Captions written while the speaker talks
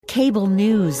Cable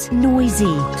news,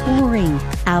 noisy, boring,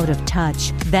 out of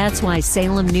touch. That's why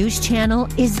Salem News Channel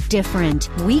is different.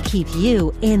 We keep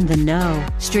you in the know.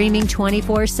 Streaming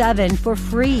 24/7 for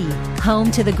free.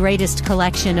 Home to the greatest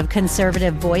collection of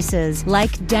conservative voices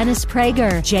like Dennis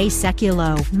Prager, Jay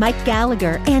Sekulow, Mike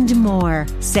Gallagher, and more.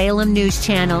 Salem News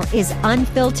Channel is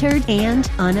unfiltered and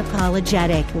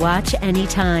unapologetic. Watch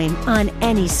anytime, on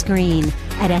any screen,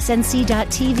 at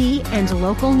snc.tv and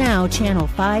Local Now Channel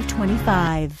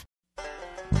 525.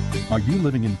 Are you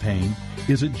living in pain?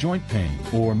 Is it joint pain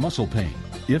or muscle pain?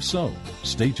 If so,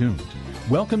 stay tuned.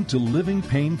 Welcome to Living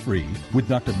Pain Free with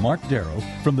Dr. Mark Darrow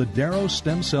from the Darrow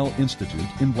Stem Cell Institute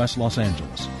in West Los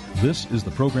Angeles. This is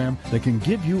the program that can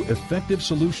give you effective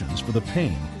solutions for the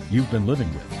pain you've been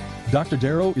living with. Dr.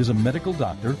 Darrow is a medical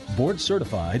doctor, board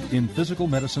certified in physical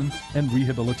medicine and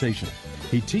rehabilitation.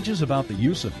 He teaches about the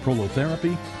use of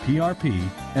prolotherapy, PRP,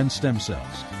 and stem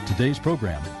cells. Today's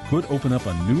program could open up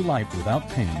a new life without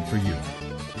pain for you.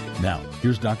 Now,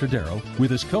 here's Dr. Darrow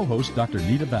with his co-host, Dr.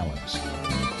 Nita Valens.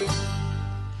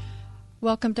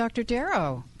 Welcome, Dr.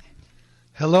 Darrow.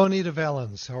 Hello, Nita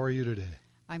Valens. How are you today?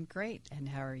 I'm great, and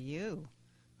how are you?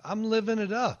 I'm living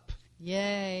it up.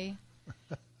 Yay.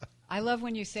 I love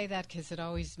when you say that because it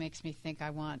always makes me think I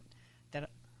want that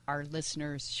our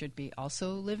listeners should be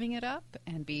also living it up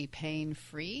and be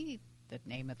pain-free, the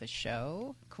name of the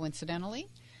show, coincidentally.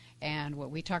 And what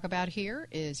we talk about here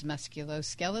is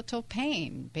musculoskeletal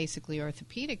pain, basically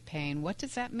orthopedic pain. What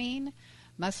does that mean?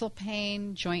 Muscle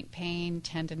pain, joint pain,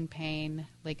 tendon pain,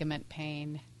 ligament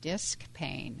pain, disc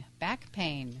pain, back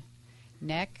pain,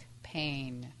 neck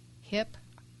pain, hip,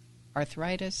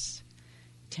 arthritis,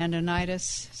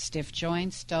 tendonitis, stiff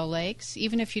joints, dull aches.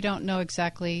 Even if you don't know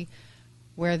exactly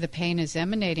where the pain is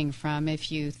emanating from,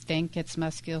 if you think it's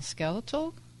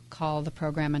musculoskeletal, call the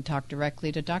program and talk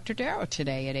directly to Dr. Darrow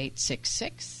today at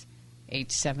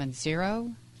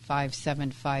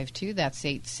 866-870-5752. That's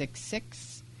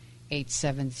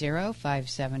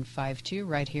 866-870-5752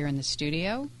 right here in the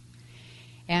studio.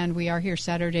 And we are here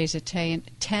Saturdays at 10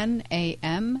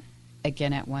 a.m.,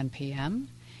 again at 1 p.m.,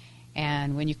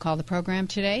 and when you call the program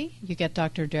today, you get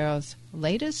Dr. Darrow's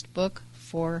latest book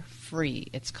for free.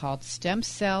 It's called Stem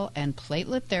Cell and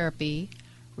Platelet Therapy,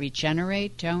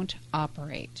 Regenerate, Don't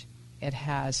Operate. It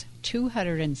has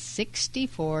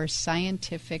 264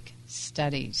 scientific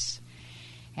studies.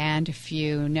 And if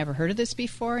you never heard of this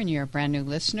before and you're a brand new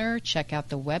listener, check out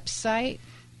the website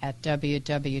at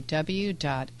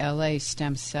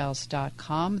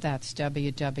www.lastemcells.com. That's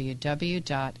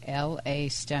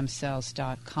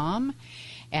www.lastemcells.com.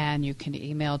 And you can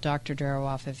email Dr. Darrow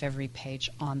off of every page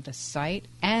on the site.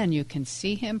 And you can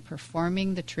see him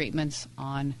performing the treatments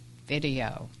on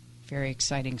video. Very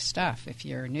exciting stuff if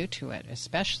you're new to it,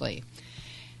 especially.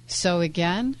 So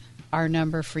again, our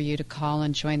number for you to call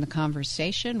and join the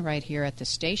conversation right here at the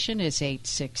station is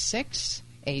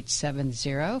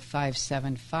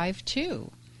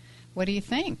 866-870-5752. What do you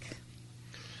think?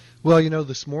 Well, you know,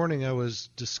 this morning I was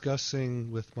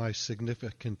discussing with my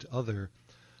significant other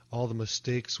all the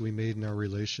mistakes we made in our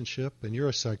relationship, and you're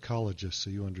a psychologist, so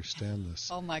you understand this.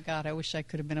 Oh, my God, I wish I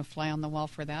could have been a fly on the wall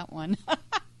for that one.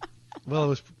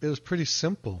 Well, it was pretty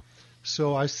simple.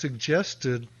 So I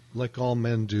suggested, like all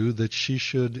men do, that she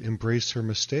should embrace her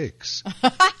mistakes.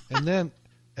 and then,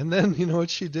 you know what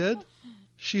she did?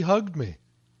 She hugged me.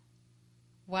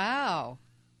 Wow.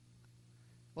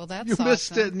 Well, that's you awesome. You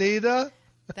missed it, Nita.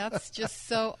 That's just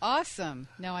so awesome.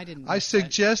 No, I didn't. I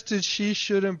suggested she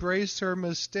should embrace her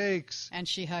mistakes. And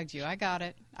she hugged you. I got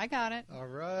it. All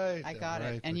right. I got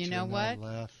it. And you know what?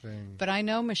 Laughing. But I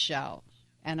know Michelle.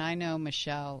 And I know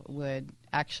Michelle would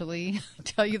actually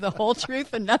tell you the whole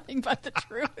truth and nothing but the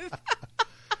truth.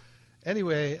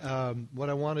 Anyway, what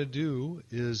I want to do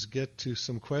is get to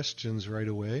some questions right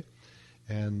away.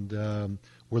 And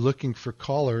we're looking for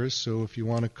callers, so if you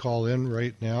want to call in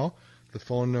right now, the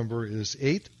phone number is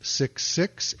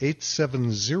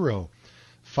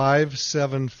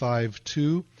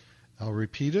 866-870-5752. I'll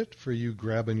repeat it for you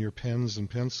grabbing your pens and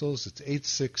pencils. It's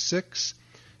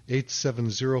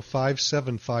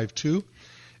 866-870-5752.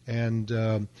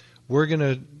 And we're going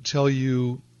to tell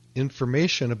you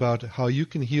information about how you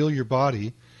can heal your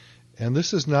body. And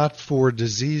this is not for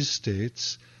disease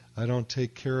states. I don't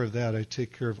take care of that. I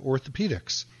take care of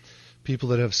orthopedics, people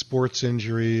that have sports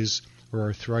injuries or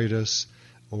arthritis,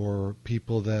 or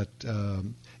people that,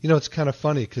 it's kind of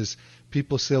funny because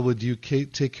people say, well, do you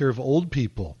take care of old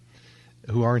people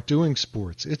who aren't doing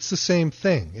sports? It's the same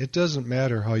thing. It doesn't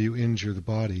matter how you injure the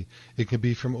body. It can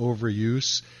be from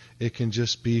overuse. It can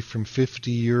just be from 50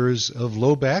 years of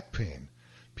low back pain.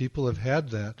 People have had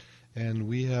that, and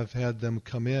we have had them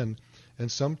come in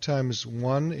and sometimes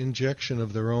one injection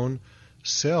of their own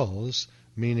cells,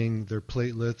 meaning their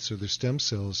platelets or their stem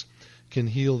cells, can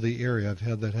heal the area. I've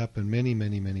had that happen many,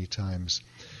 many, many times.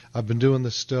 I've been doing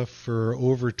this stuff for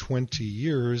over 20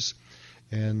 years,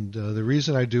 and the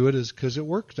reason I do it is because it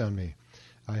worked on me.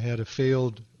 I had a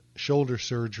failed shoulder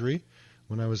surgery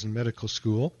when I was in medical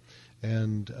school,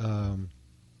 and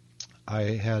I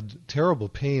had terrible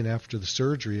pain after the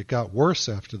surgery. It got worse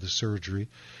after the surgery,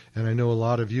 and I know a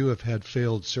lot of you have had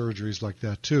failed surgeries like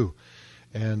that too.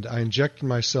 And I injected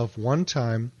myself one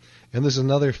time, and this is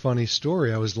another funny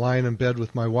story. I was lying in bed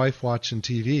with my wife watching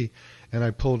TV, and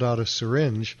I pulled out a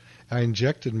syringe. I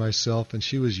injected myself, and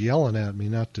she was yelling at me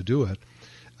not to do it,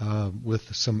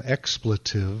 with some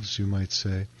expletives, you might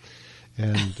say.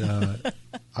 And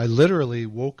I literally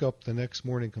woke up the next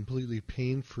morning completely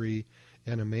pain-free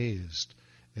and amazed.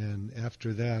 And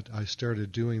after that, I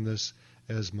started doing this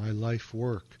as my life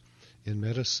work in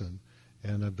medicine.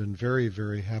 And I've been very,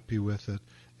 very happy with it.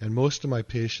 And most of my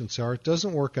patients are. It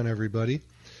doesn't work on everybody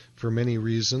for many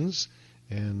reasons.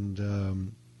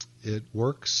 And it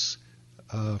works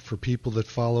for people that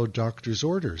follow doctor's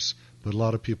orders. But a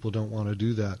lot of people don't want to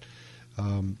do that.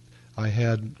 I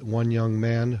had one young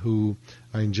man who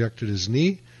I injected his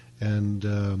knee, and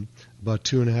about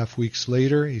 2.5 weeks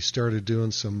later, he started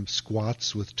doing some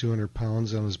squats with 200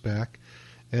 pounds on his back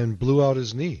and blew out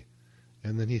his knee.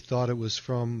 And then he thought it was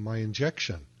from my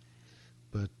injection.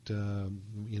 But,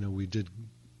 we did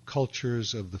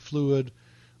cultures of the fluid.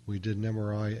 We did an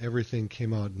MRI. Everything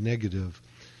came out negative.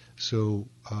 So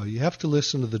you have to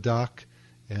listen to the doc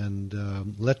and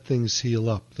let things heal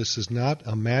up. This is not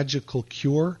a magical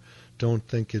cure. Don't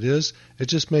think it is. It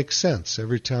just makes sense.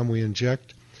 Every time we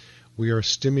inject, we are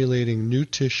stimulating new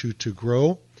tissue to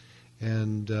grow.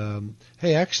 And,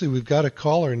 hey, actually, we've got a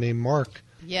caller named Mark.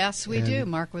 Yes, we do.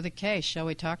 Mark with a K. Shall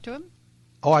we talk to him?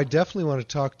 Oh, I definitely want to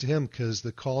talk to him because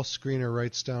the call screener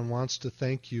writes down, wants to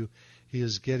thank you. He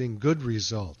is getting good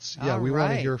results. Yeah, we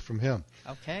want to hear from him.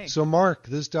 Okay. So, Mark,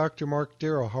 this is Dr. Mark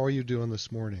Darrow. How are you doing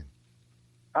this morning?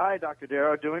 Hi, Dr.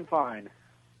 Darrow. Doing fine.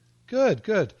 Good,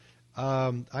 good.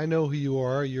 I know who you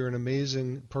are. You're an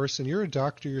amazing person. You're a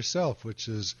doctor yourself, which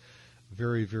is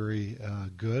very, very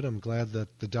good. I'm glad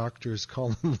that the doctor is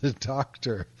calling the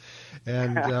doctor.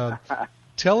 And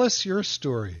tell us your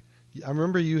story. I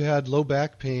remember you had low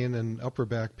back pain and upper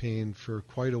back pain for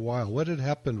quite a while. What had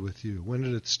happened with you? When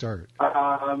did it start?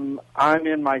 I'm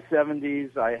in my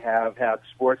 70s. I have had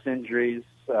sports injuries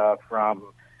from,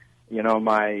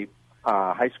 my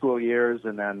high school years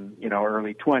and then,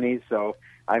 early 20s. So,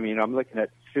 I'm looking at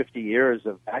 50 years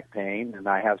of back pain, and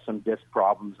I have some disc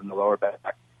problems in the lower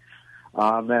back.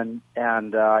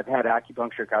 And I've had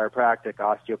acupuncture, chiropractic,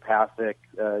 osteopathic,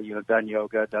 done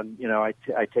yoga,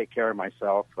 I take care of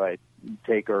myself. I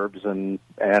take herbs and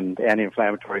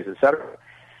anti-inflammatories, etc.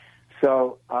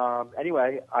 So,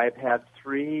 anyway, I've had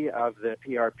 3 of the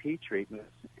PRP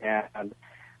treatments, and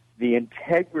the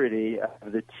integrity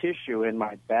of the tissue in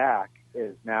my back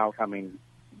is now coming,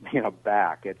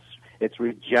 back. It's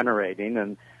regenerating,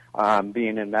 and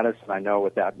being in medicine, I know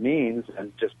what that means,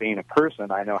 and just being a person,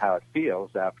 I know how it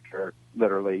feels after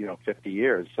literally, 50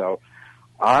 years. So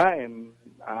I'm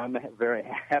very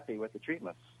happy with the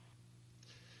treatments.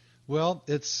 Well,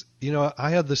 it's, I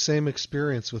had the same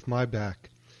experience with my back,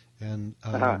 and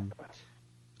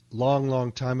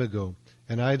long time ago,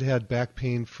 and I'd had back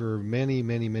pain for many,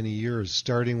 many, many years,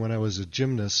 starting when I was a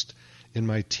gymnast in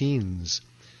my teens.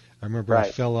 I remember I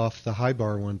fell off the high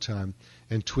bar one time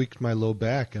and tweaked my low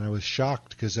back, and I was shocked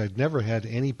because I'd never had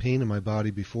any pain in my body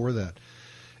before that.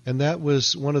 And that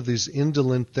was one of these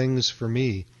indolent things for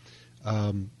me,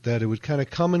 that it would kind of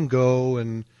come and go,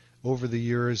 and over the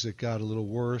years it got a little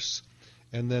worse.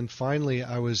 And then finally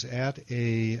I was at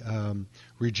a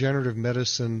regenerative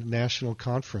medicine national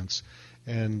conference,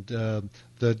 and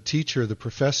the teacher, the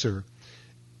professor,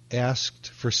 asked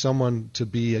for someone to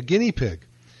be a guinea pig.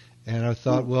 And I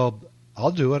thought, well,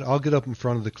 I'll do it. I'll get up in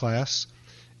front of the class.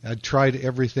 I'd tried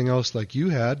everything else like you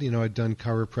had. I'd done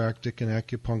chiropractic and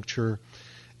acupuncture.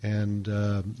 And,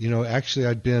 actually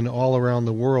I'd been all around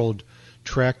the world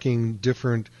tracking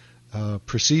different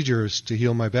procedures to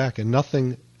heal my back, and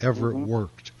nothing ever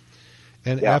worked.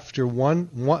 And after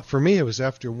for me, it was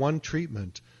after one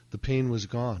treatment, the pain was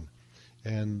gone.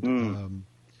 And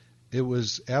it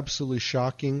was absolutely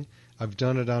shocking. I've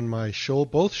done it on my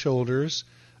both shoulders,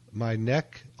 my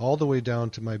neck, all the way down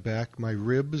to my back, my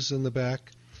ribs in the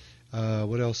back.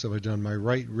 What else have I done? My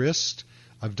right wrist.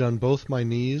 I've done both my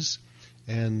knees.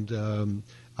 And I'm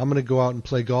going to go out and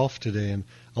play golf today. And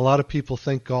a lot of people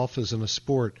think golf isn't a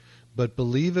sport. But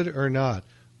believe it or not,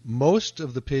 most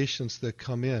of the patients that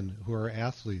come in who are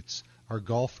athletes are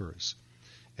golfers.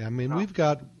 I mean, we've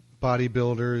got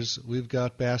bodybuilders, we've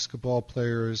got basketball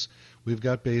players, we've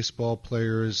got baseball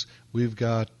players, we've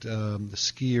got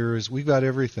skiers, we've got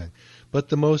everything. But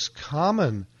the most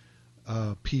common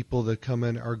people that come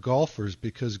in are golfers,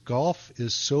 because golf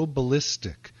is so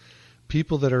ballistic.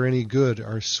 People that are any good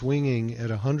are swinging at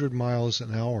 100 miles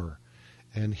an hour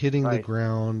and hitting the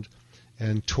ground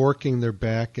and torquing their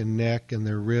back and neck and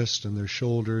their wrist and their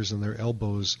shoulders and their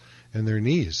elbows and their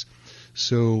knees.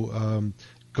 So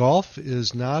golf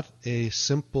is not a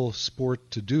simple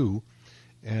sport to do,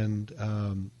 and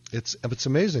it's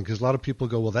amazing because a lot of people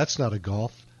go, well, that's not a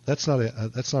golf, that's not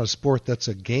a sport, that's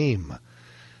a game.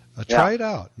 Try it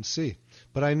out and see.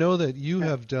 But I know that you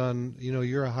have done,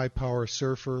 you're a high power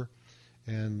surfer,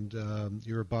 and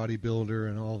you're a bodybuilder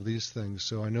and all of these things.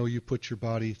 So I know you put your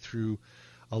body through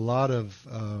a lot of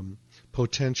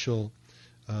potential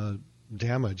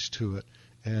damage to it.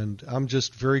 And I'm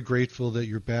just very grateful that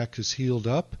your back is healed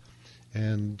up.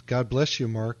 And God bless you,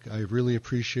 Mark. I really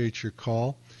appreciate your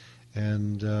call.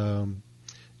 And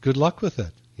good luck with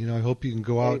it. I hope you can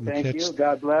go out and catch. Thank you.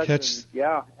 God bless. Just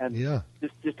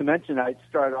to mention, I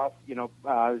started off,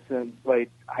 I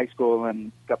played high school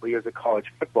and a couple of years of college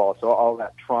football, so all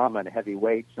that trauma and heavy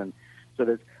weights, and so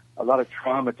there's a lot of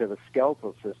trauma to the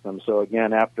skeletal system. So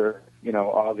again, after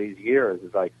all these years,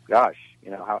 it's like, gosh,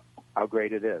 how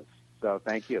great it is. So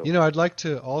thank you. I'd like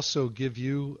to also give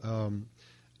you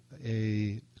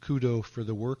a kudo for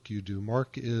the work you do.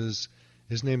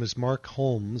 His name is Mark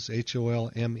Holmes,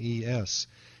 Holmes,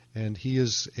 and he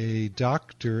is a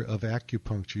doctor of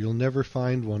acupuncture. You'll never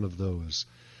find one of those.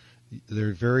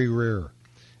 They're very rare.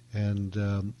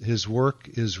 And his work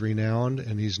is renowned,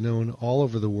 and he's known all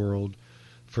over the world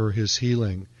for his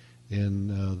healing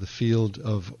in the field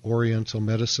of Oriental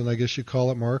medicine, I guess you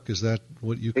call it, Mark. Is that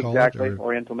what you call it? Exactly,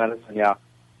 Oriental medicine, yeah.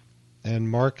 And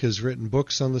Mark has written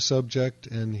books on the subject,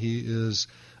 and he is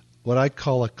what I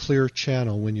call a clear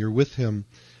channel. When you're with him,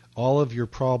 all of your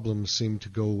problems seem to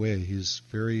go away. He's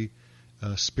very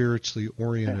spiritually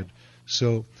oriented.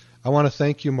 So I want to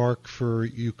thank you, Mark, for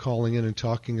you calling in and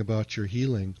talking about your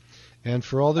healing, and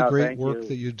for all the great work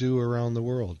that you do around the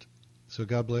world. So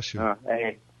God bless you.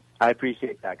 Hey, I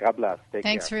appreciate that. God bless.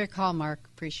 Thanks for your call, Mark.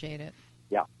 Appreciate it.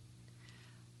 Yeah.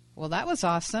 Well, that was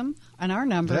awesome. And our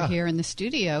number here in the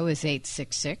studio is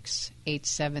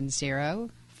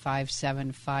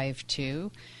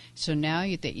 866-870-5752. So now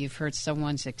that you've heard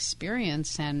someone's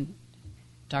experience, and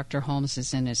Dr. Holmes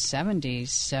is in his 70s,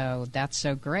 so that's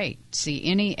so great. See,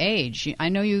 any age. I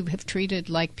know you have treated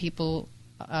like people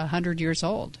 100 years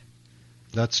old.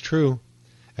 That's true.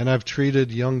 And I've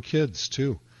treated young kids,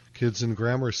 too. Kids in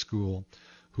grammar school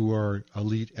who are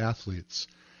elite athletes.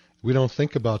 We don't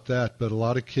think about that, but a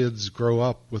lot of kids grow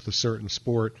up with a certain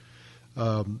sport.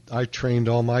 I trained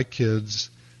all my kids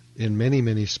in many,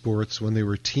 many sports when they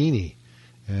were teeny,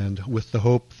 and with the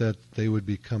hope that they would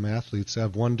become athletes. I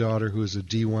have one daughter who is a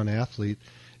D1 athlete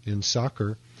in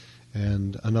soccer,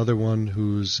 and another one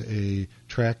who's a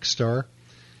track star,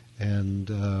 and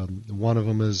one of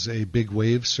them is a big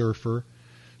wave surfer.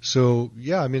 So,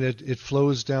 yeah, I mean, it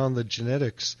flows down the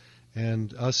genetics,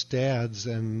 and us dads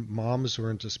and moms who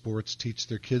are into sports teach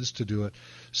their kids to do it.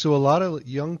 So a lot of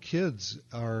young kids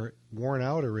are worn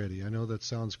out already. I know that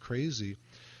sounds crazy,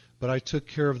 but I took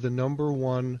care of the number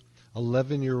one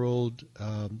 11-year-old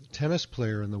tennis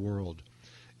player in the world,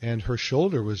 and her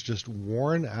shoulder was just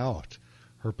worn out.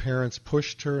 Her parents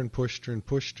pushed her and pushed her and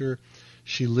pushed her.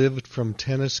 She lived from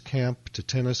tennis camp to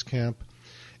tennis camp,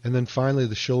 and then finally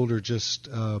the shoulder just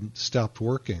stopped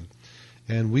working.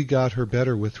 And we got her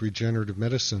better with regenerative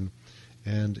medicine,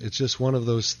 and it's just one of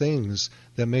those things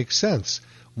that makes sense.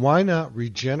 Why not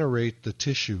regenerate the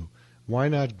tissue? Why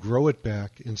not grow it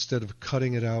back instead of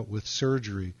cutting it out with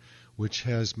surgery, which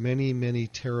has many, many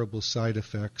terrible side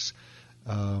effects?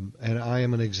 And I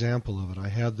am an example of it. I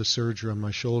had the surgery on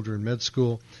my shoulder in med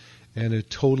school, and it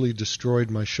totally destroyed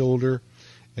my shoulder.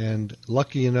 And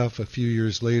lucky enough, a few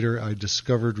years later, I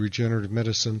discovered regenerative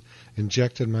medicine,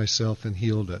 injected myself, and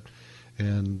healed it.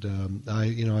 And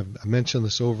I've mentioned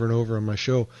this over and over on my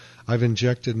show. I've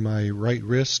injected my right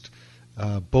wrist,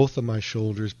 both of my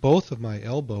shoulders, both of my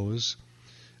elbows.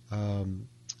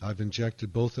 I've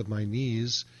injected both of my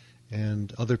knees,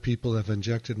 and other people have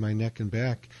injected my neck and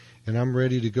back. And I'm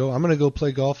ready to go. I'm going to go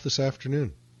play golf this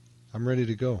afternoon. I'm ready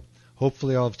to go.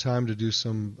 Hopefully I'll have time to do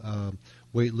some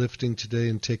weightlifting today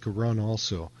and take a run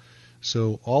also.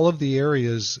 So all of the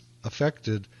areas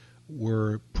affected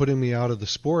were putting me out of the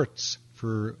sports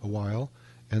for a while,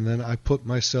 and then I put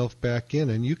myself back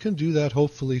in. And you can do that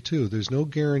hopefully too. There's no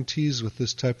guarantees with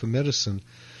this type of medicine,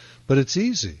 But it's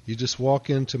easy. You just walk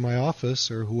into my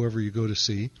office or whoever you go to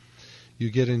see,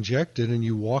 you get injected and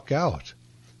you walk out.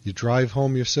 You drive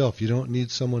home yourself. You don't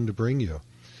need someone to bring you.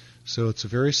 So it's a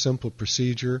very simple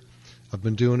procedure. I've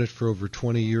been doing it for over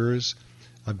 20 years.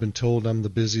 I've been told I'm the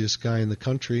busiest guy in the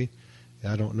country.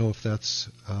 I don't know if that's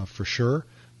for sure,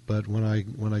 but when I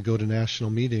go to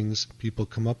national meetings, people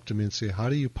come up to me and say, how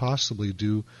do you possibly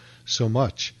do so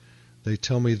much? They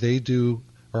tell me they do,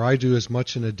 or I do as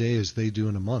much in a day as they do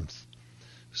in a month.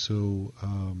 So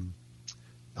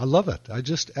I love it. I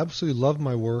just absolutely love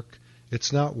my work.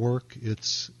 It's not work.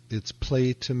 It's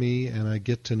play to me, and I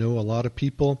get to know a lot of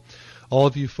people. All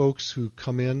of you folks who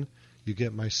come in, you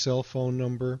get my cell phone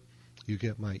number, you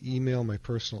get my email, my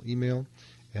personal email,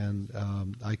 and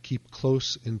I keep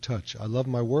close in touch. I love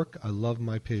my work. I love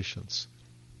my patients.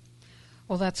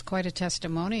 Well, that's quite a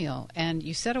testimonial. And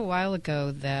you said a while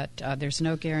ago that there's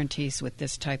no guarantees with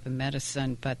this type of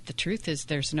medicine, but the truth is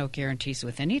there's no guarantees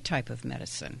with any type of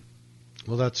medicine.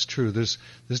 Well, that's true. There's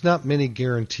not many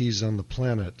guarantees on the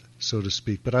planet, so to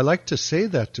speak. But I like to say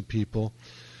that to people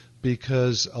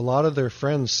because a lot of their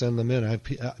friends send them in. I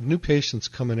have new patients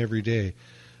come in every day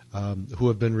who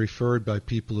have been referred by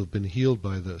people who have been healed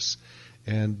by this.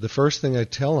 And the first thing I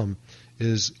tell them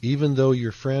is even though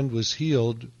your friend was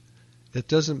healed, it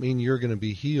doesn't mean you're going to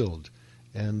be healed.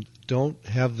 And don't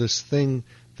have this thing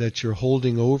that you're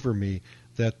holding over me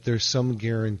that there's some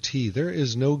guarantee. There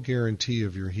is no guarantee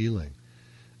of your healing.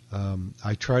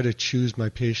 I try to choose my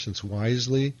patients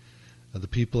wisely. The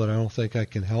people that I don't think I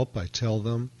can help, I tell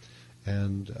them.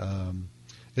 And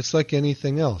it's like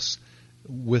anything else.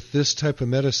 With this type of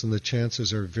medicine, the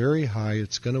chances are very high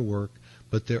it's going to work,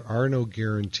 but there are no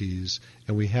guarantees,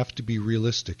 and we have to be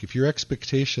realistic. If your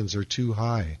expectations are too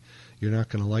high, you're not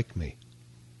going to like me.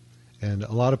 And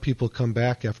a lot of people come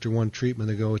back after one treatment,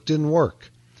 they go, it didn't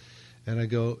work. And I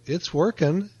go, it's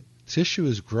working. Tissue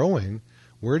is growing.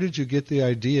 Where did you get the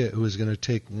idea it was going to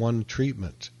take one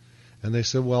treatment? And they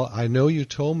said, well, I know you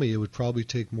told me it would probably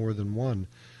take more than one,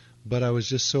 but I was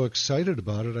just so excited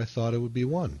about it, I thought it would be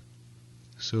one.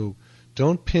 So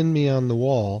don't pin me on the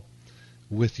wall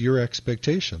with your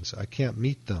expectations. I can't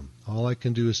meet them. All I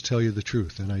can do is tell you the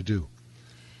truth, and I do.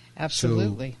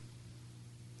 Absolutely. So,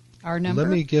 our number?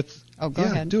 let me get... Oh, go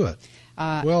ahead. Do it.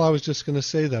 Well, I was just going to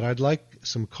say that. I'd like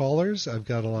some callers. I've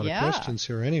got a lot of questions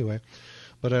here anyway.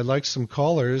 But I'd like some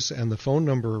callers, and the phone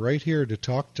number right here to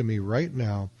talk to me right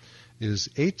now is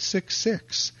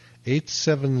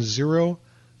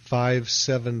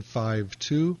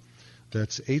 866-870-5752.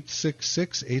 That's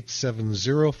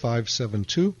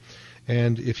 866-870-5752.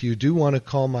 And if you do want to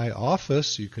call my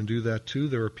office, you can do that too.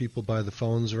 There are people by the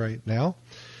phones right now.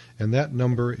 And that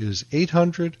number is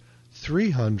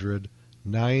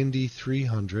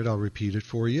 800-300-9300. I'll repeat it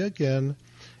for you again.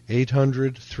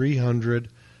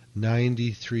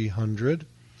 800-300-9300.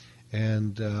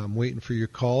 And I'm waiting for your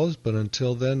calls. But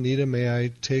until then, Nita, may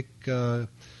I take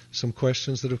some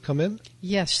questions that have come in?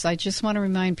 Yes, I just want to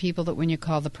remind people that when you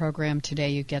call the program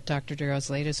today, you get Dr. Darrow's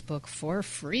latest book for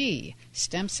free.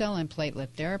 Stem Cell and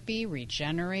Platelet Therapy,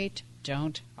 Regenerate,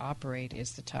 Don't Operate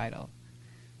is the title.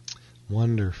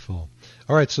 Wonderful.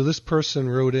 All right, so this person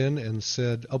wrote in and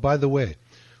said, oh, by the way,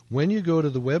 when you go to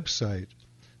the website,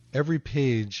 every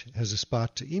page has a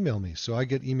spot to email me. So I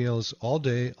get emails all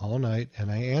day, all night, and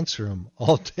I answer them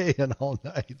all day and all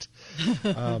night.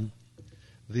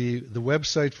 The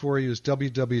website for you is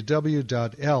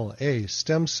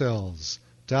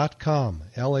www.lastemcells.com,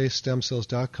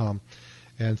 lastemcells.com.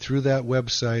 And through that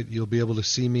website, you'll be able to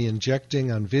see me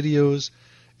injecting on videos,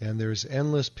 and there's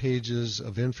endless pages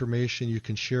of information you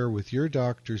can share with your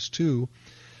doctors, too,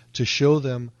 to show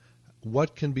them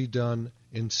what can be done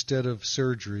instead of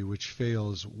surgery, which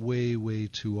fails way, way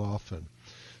too often.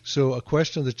 So a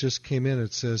question that just came in,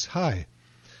 it says, hi,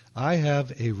 I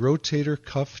have a rotator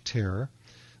cuff tear.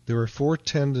 There are 4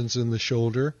 tendons in the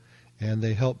shoulder, and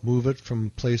they help move it from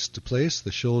place to place.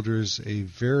 The shoulder is a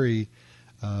very,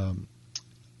 I'm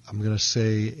going to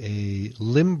say, a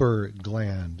limber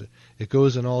gland. It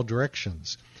goes in all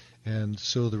directions. And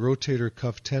so the rotator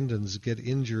cuff tendons get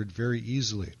injured very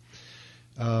easily.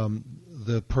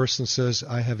 The person says,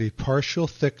 I have a partial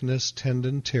thickness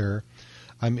tendon tear.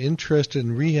 I'm interested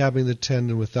in rehabbing the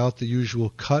tendon without the usual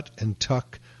cut and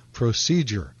tuck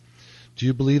procedure. Do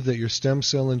you believe that your stem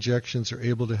cell injections are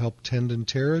able to help tendon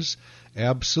tears?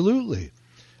 Absolutely.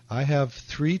 I have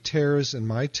 3 tears in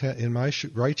my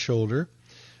right shoulder,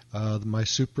 my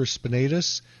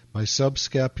supraspinatus, my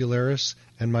subscapularis,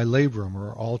 and my labrum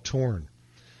are all torn.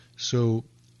 So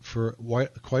for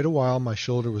quite a while, my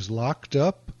shoulder was locked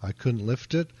up. I couldn't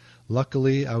lift it.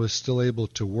 Luckily, I was still able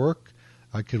to work.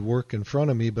 I could work in front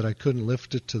of me, but I couldn't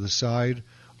lift it to the side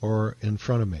or in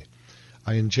front of me.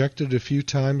 I injected a few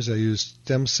times. I used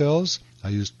stem cells. I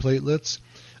used platelets.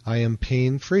 I am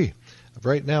pain-free.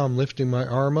 Right now I'm lifting my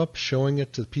arm up, showing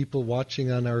it to people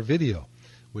watching on our video,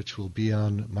 which will be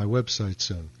on my website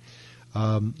soon.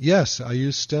 Yes, I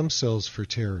use stem cells for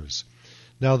tears.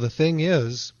 Now the thing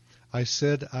is, I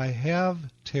said I have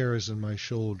tears in my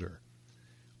shoulder.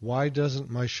 Why doesn't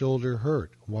my shoulder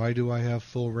hurt? Why do I have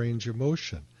full range of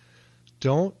motion?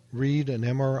 Don't read an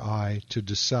MRI to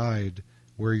decide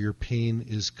where your pain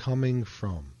is coming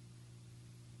from.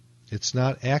 It's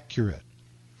not accurate.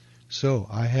 So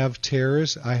I have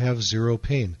tears, I have zero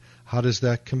pain. How does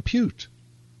that compute?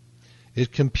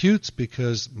 It computes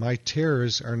because my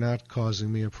tears are not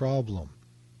causing me a problem.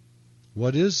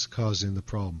 What is causing the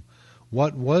problem?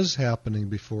 What was happening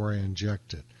before I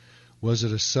injected? Was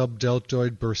it a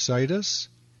subdeltoid bursitis?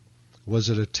 Was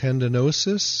it a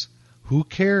tendinosis? Who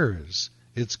cares?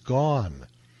 It's gone.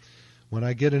 When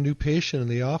I get a new patient in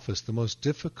the office, the most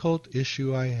difficult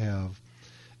issue I have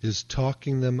is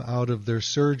talking them out of their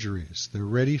surgeries. They're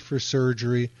ready for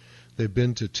surgery. They've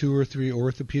been to 2 or 3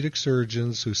 orthopedic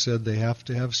surgeons who said they have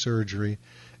to have surgery,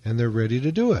 and they're ready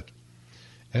to do it.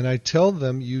 And I tell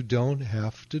them you don't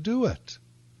have to do it.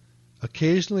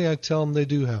 Occasionally I tell them they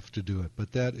do have to do it,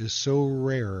 but that is so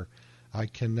rare I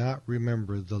cannot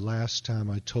remember the last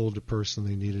time I told a person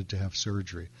they needed to have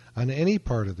surgery on any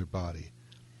part of their body.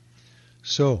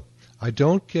 So I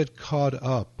don't get caught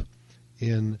up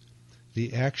in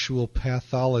the actual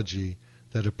pathology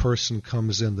that a person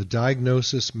comes in. The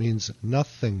diagnosis means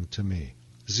nothing to me.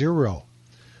 Zero.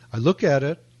 I look at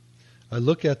it. I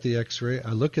look at the X-ray.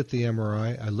 I look at the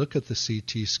MRI. I look at the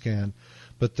CT scan.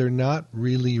 But they're not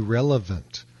really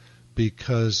relevant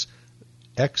because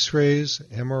X-rays,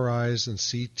 MRIs, and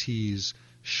CTs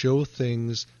show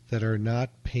things that are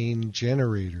not pain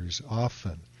generators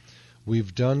often.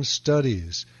 We've done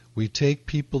studies. We take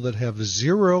people that have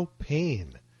zero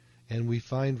pain and we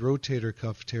find rotator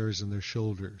cuff tears in their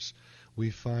shoulders.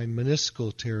 We find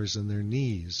meniscal tears in their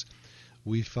knees.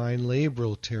 We find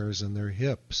labral tears in their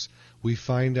hips. We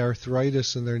find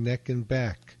arthritis in their neck and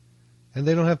back. And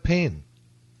they don't have pain.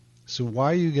 So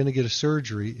why are you going to get a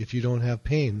surgery if you don't have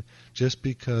pain just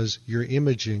because your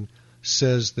imaging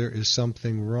says there is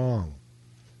something wrong?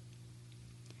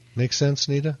 Make sense,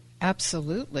 Nita?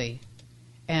 Absolutely.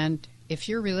 And if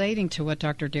you're relating to what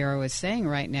Dr. Darrow is saying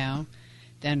right now,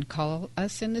 then call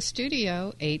us in the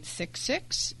studio,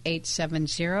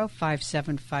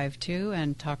 866-870-5752,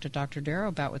 and talk to Dr. Darrow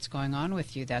about what's going on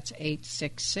with you. That's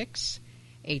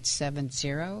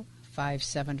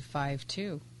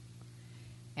 866-870-5752.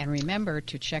 And remember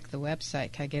to check the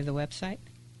website. Can I give the website?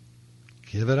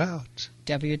 Give it out.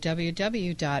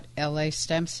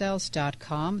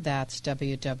 www.lastemcells.com. That's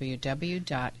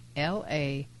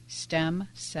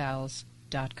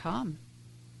www.lastemcells.com.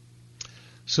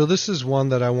 So this is one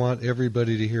that I want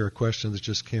everybody to hear, a question that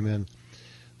just came in.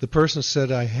 The person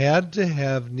said, I had to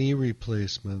have knee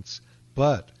replacements,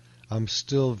 but I'm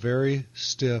still very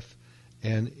stiff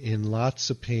and in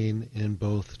lots of pain in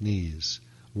both knees.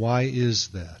 Why is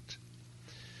that?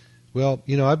 Well,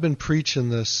 I've been preaching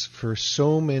this for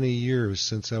so many years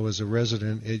since I was a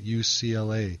resident at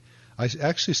UCLA. I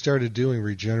actually started doing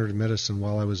regenerative medicine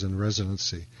while I was in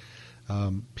residency.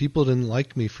 People didn't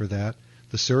like me for that.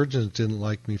 The surgeons didn't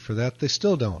like me for that. They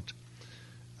still don't.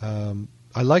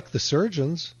 I like the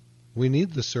surgeons. We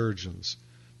need the surgeons.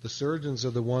 The surgeons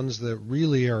are the ones that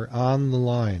really are on the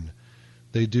line.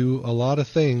 They do a lot of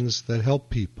things that help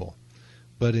people.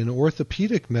 But in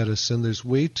orthopedic medicine, there's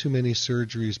way too many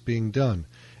surgeries being done,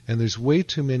 and there's way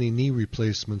too many knee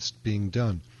replacements being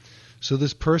done. So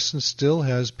this person still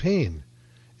has pain.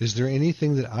 Is there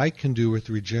anything that I can do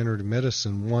with regenerative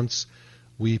medicine once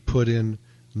we put in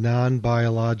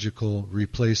non-biological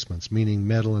replacements, meaning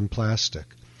metal and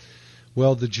plastic?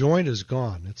 Well, the joint is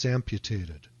gone. It's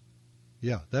amputated.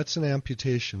 Yeah, that's an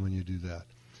amputation when you do that.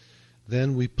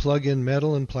 Then we plug in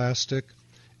metal and plastic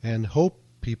and hope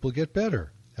people get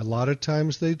better. A lot of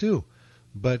times they do.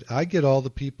 But I get all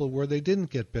the people where they didn't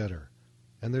get better.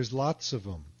 And there's lots of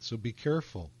them. So be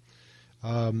careful.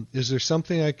 Is there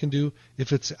something I can do?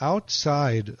 If it's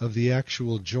outside of the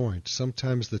actual joint,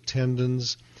 sometimes the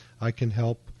tendons I can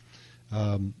help.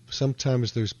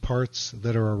 Sometimes there's parts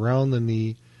that are around the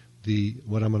knee,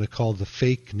 what I'm going to call the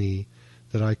fake knee,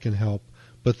 that I can help.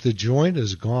 But the joint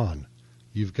is gone.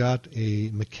 You've got a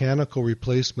mechanical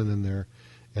replacement in there,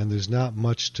 and there's not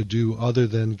much to do other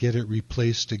than get it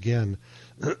replaced again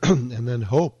and then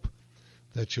hope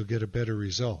that you'll get a better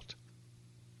result.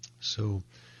 So,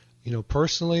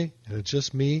 personally, and it's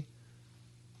just me,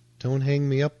 Don't hang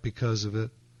me up because of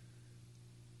it.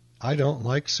 I don't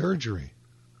like surgery.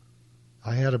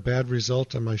 I had a bad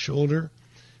result on my shoulder,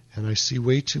 and I see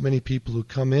way too many people who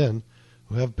come in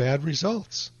who have bad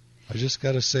results. I just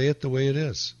got to say it the way it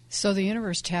is. So the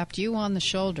universe tapped you on the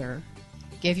shoulder,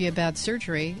 gave you a bad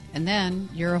surgery, and then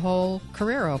your whole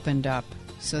career opened up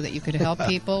so that you could help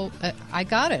people. I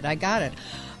got it.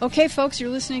 Okay, folks,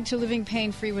 you're listening to Living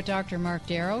Pain-Free with Dr. Mark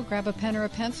Darrow. Grab a pen or a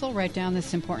pencil. Write down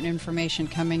this important information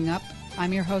coming up.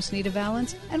 I'm your host, Nita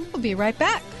Valens, and we'll be right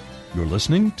back. You're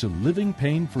listening to Living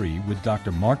Pain-Free with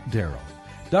Dr. Mark Darrow.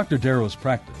 Dr. Darrow's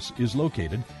practice is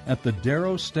located at the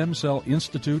Darrow Stem Cell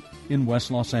Institute in West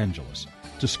Los Angeles.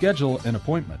 To schedule an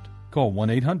appointment, call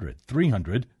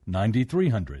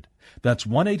 1-800-300-9300. That's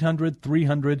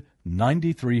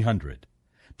 1-800-300-9300.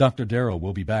 Dr. Darrow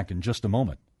will be back in just a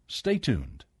moment. Stay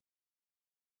tuned.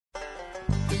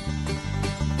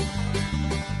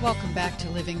 Welcome back to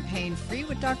Living Pain-Free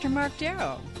with Dr. Mark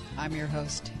Darrow. I'm your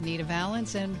host, Nita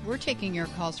Valens, and we're taking your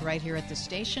calls right here at the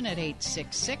station at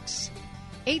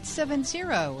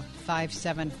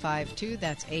 866-870-5752.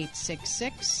 That's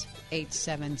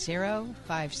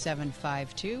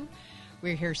 866-870-5752.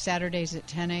 We're here Saturdays at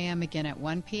 10 a.m., again at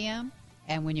 1 p.m.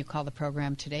 And when you call the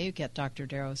program today, you get Dr.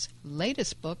 Darrow's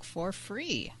latest book for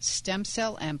free, Stem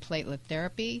Cell and Platelet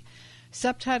Therapy,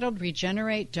 subtitled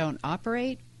Regenerate, Don't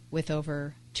Operate, with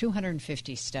over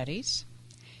 250 studies.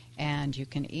 And you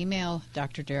can email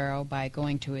Dr. Darrow by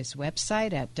going to his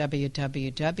website at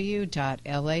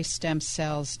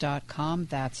www.lastemcells.com.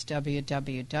 That's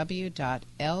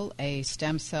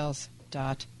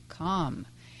www.lastemcells.com.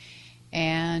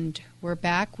 And we're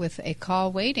back with a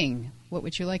call waiting. What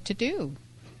would you like to do?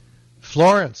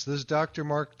 Florence, this is Dr.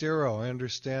 Mark Darrow. I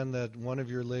understand that one of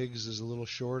your legs is a little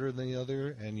shorter than the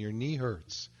other and your knee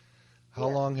hurts. How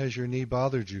long has your knee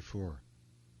bothered you for?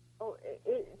 Oh,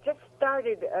 it just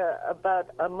started about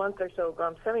a month or so ago.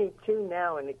 I'm 72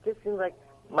 now, and it just seems like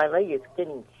my leg is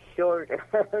getting shorter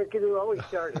because it was always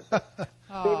shorter.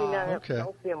 Maybe not have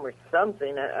calcium or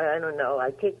something. I don't know.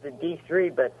 I take the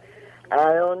D3, but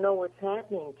I don't know what's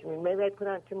happening to me. Maybe I put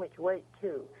on too much weight,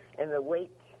 too. And the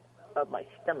weight of my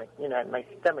stomach, my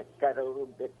stomach got a little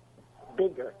bit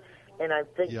bigger. And I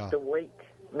think the weight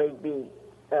may be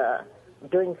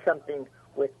doing something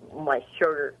with my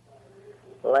shorter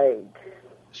leg.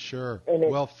 Sure.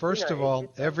 Well, first of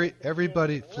all,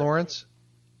 everybody, Florence,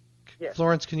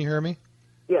 Florence, can you hear me?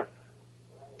 Yes.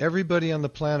 Everybody on the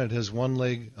planet has one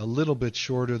leg a little bit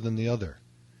shorter than the other.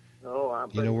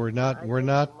 We're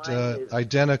not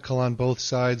identical on both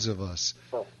sides of us.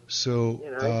 So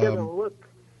it doesn't look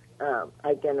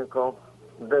identical.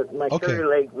 My shorter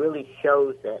leg really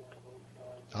shows it.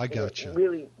 I got you. It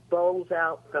really bows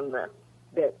out from that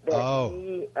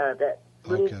knee, that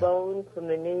little bone from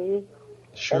the knee.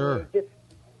 Sure. And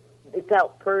it's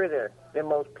out further than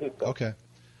most people. Okay.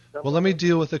 Well, let me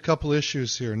deal with a couple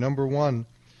issues here. Number one,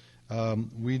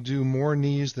 we do more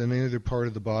knees than any other part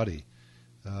of the body.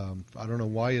 I don't know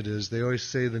why it is. They always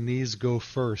say the knees go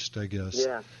first, I guess.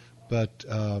 Yeah. But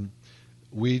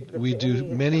we do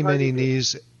many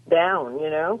knees. Down,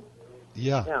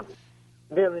 Yeah.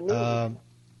 The knees.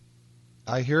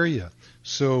 I hear you.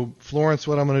 So, Florence,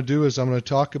 what I'm going to do is I'm going to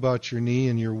talk about your knee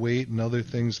and your weight and other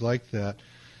things like that.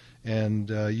 And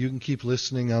you can keep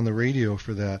listening on the radio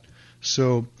for that.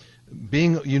 So,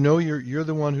 you're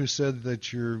the one who said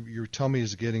that your tummy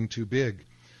is getting too big.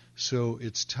 So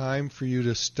it's time for you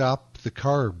to stop the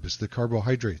carbs, the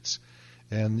carbohydrates,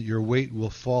 and your weight will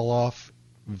fall off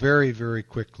very, very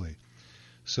quickly.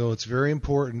 So it's very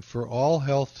important for all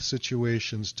health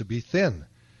situations to be thin.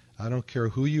 I don't care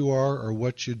who you are or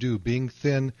what you do. Being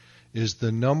thin is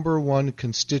the number one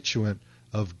constituent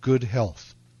of good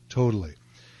health, totally.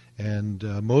 And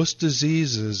most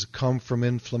diseases come from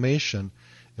inflammation.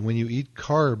 And when you eat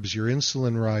carbs, your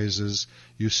insulin rises,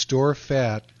 you store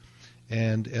fat,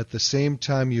 and at the same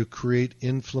time you create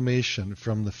inflammation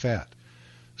from the fat.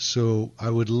 So I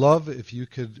would love if you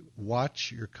could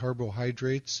watch your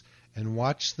carbohydrates and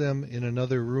watch them in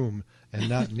another room and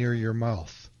not near your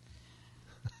mouth.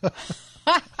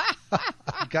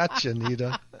 Gotcha,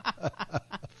 Nita.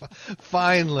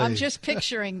 Finally. I'm just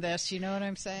picturing this, you know what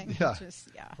I'm saying? Yeah,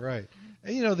 right.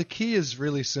 And the key is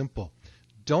really simple.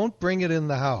 Don't bring it in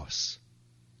the house.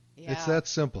 Yeah. It's that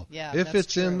simple. Yeah, if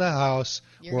it's true. In the house,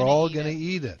 we're all going to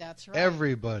eat it. That's right.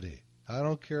 Everybody. I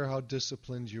don't care how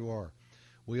disciplined you are.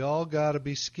 We all got to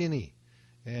be skinny.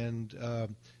 And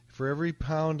for every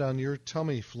pound on your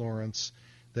tummy, Florence,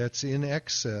 that's in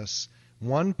excess,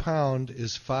 1 pound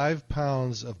is 5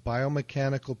 pounds of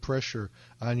biomechanical pressure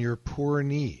on your poor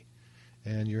knee.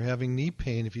 And you're having knee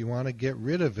pain. If you want to get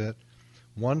rid of it,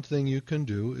 one thing you can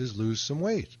do is lose some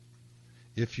weight.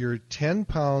 If you're 10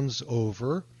 pounds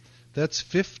over, that's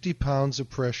 50 pounds of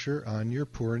pressure on your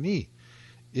poor knee.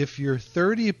 If you're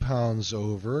 30 pounds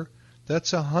over,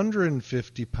 that's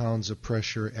 150 pounds of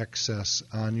pressure excess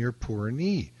on your poor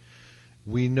knee.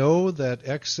 We know that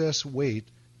excess weight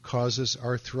causes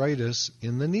arthritis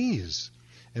in the knees.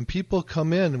 And people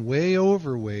come in way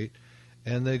overweight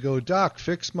and they go, "Doc,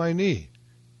 fix my knee."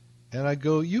 And I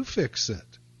go, "You fix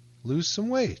it. Lose some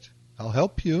weight. I'll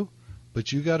help you,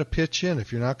 but you got to pitch in.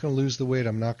 If you're not going to lose the weight,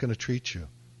 I'm not going to treat you."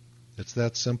 It's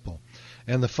that simple.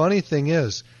 And the funny thing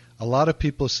is, a lot of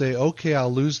people say, "Okay,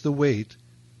 I'll lose the weight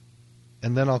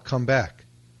and then I'll come back."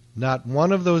 Not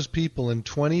one of those people in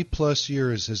 20 plus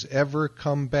years has ever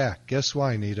come back. Guess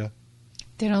why, Nita?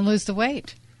 They don't lose the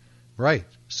weight. Right.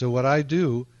 So what I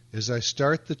do is I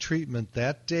start the treatment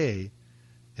that day,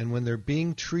 and when they're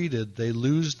being treated, they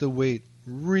lose the weight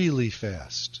really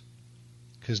fast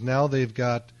because now they've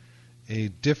got a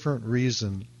different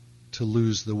reason to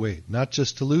lose the weight. Not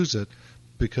just to lose it,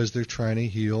 because they're trying to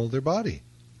heal their body.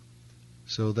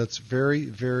 So that's very,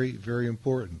 very, very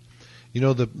important. You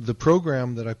know, the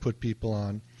program that I put people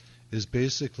on is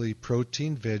basically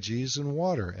protein, veggies, and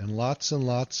water, and lots of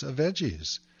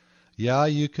veggies. Yeah,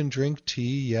 you can drink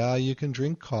tea, yeah, you can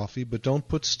drink coffee, but don't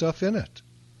put stuff in it.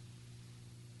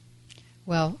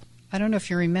 Well, I don't know if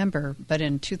you remember, but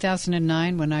in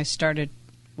 2009 when I started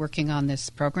working on this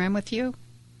program with you,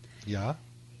 Yeah.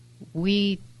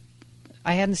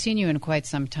 I hadn't seen you in quite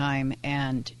some time,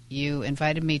 and you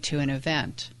invited me to an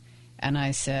event. And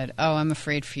I said, "Oh, I'm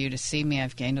afraid for you to see me.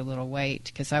 I've gained a little weight,"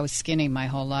 because I was skinny my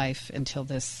whole life until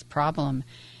this problem.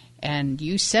 And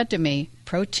you said to me,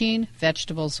 protein,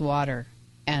 vegetables, water.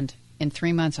 And in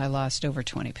 3 months, I lost over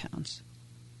 20 pounds.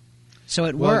 So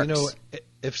it works. Well, you know,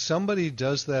 if somebody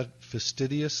does that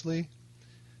fastidiously,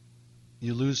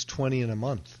 you lose 20 in a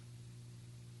month.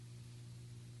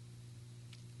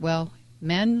 Well,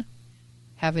 men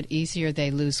have it easier.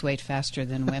 They lose weight faster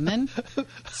than women.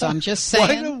 So I'm just saying.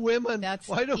 Why do women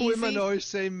easy. always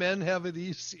say men have it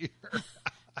easier?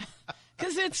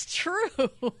 Because it's true.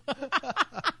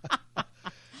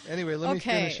 Anyway, let me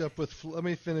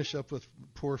finish up with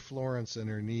poor Florence and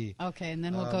her knee. Okay, and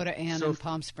then we'll go to Ann in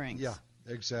Palm Springs. Yeah,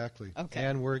 exactly. Okay.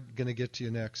 Ann, we're going to get to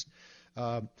you next.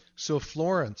 So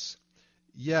Florence,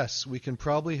 yes, we can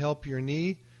probably help your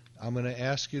knee. I'm going to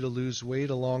ask you to lose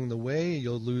weight along the way.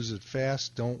 You'll lose it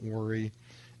fast. Don't worry.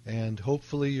 And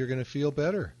hopefully you're going to feel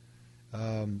better.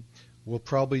 We'll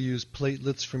probably use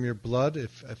platelets from your blood.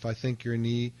 If I think your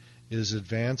knee is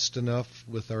advanced enough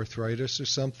with arthritis or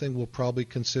something, we'll probably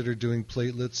consider doing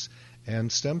platelets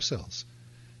and stem cells.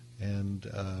 And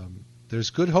there's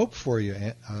good hope for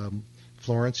you,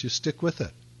 Florence. You stick with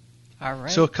it. All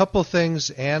right. So a couple things,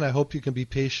 Ann, I hope you can be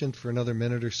patient for another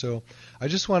minute or so. I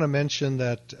just want to mention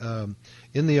that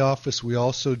in the office we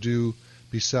also do,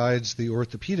 besides the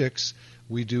orthopedics,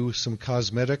 we do some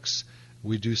cosmetics.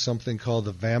 We do something called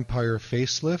the Vampire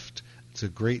Facelift. It's a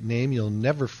great name. You'll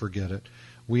never forget it.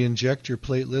 We inject your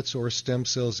platelets or stem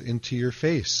cells into your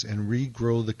face and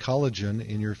regrow the collagen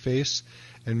in your face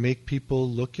and make people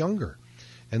look younger.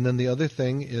 And then the other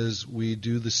thing is we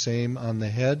do the same on the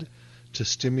head to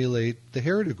stimulate the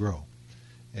hair to grow.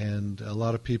 And a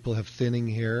lot of people have thinning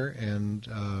hair,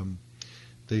 and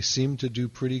they seem to do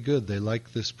pretty good. They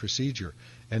like this procedure.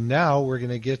 And now we're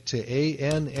going to get to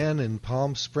ANN in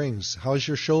Palm Springs. How's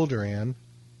your shoulder, Ann?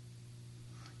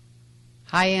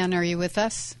 Hi, Ann. Are you with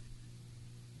us?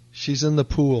 She's in the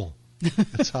pool.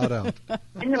 It's hot out.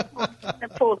 in the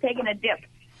pool, taking a dip.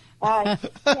 Yes,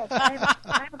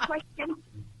 I have a question.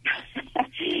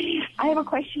 I have a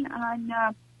question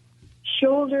on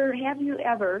shoulder. Have you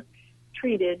ever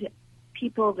treated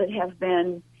people that have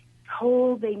been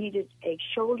told they needed a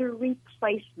shoulder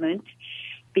replacement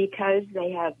because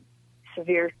they have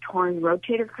severe torn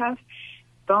rotator cuff,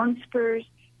 bone spurs,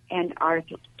 and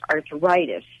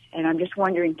arthritis? And I'm just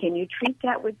wondering, can you treat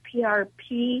that with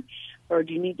PRP, or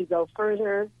do you need to go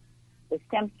further with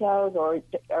stem cells, or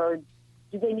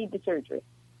do they need the surgery?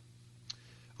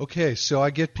 Okay, so I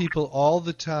get people all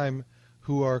the time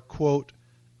who are, quote,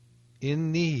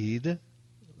 in need,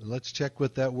 let's check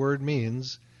what that word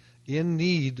means, in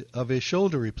need of a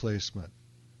shoulder replacement.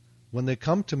 When they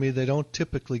come to me, they don't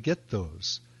typically get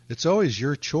those. It's always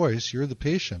your choice. You're the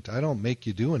patient. I don't make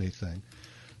you do anything.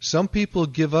 Some people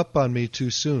give up on me too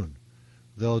soon.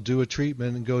 They'll do a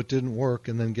treatment and go, it didn't work,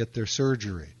 and then get their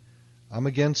surgery. I'm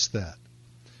against that.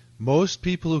 Most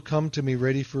people who come to me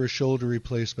ready for a shoulder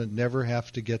replacement never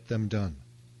have to get them done.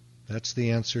 That's the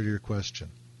answer to your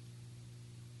question.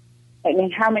 I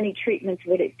mean, how many treatments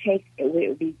would it take? Would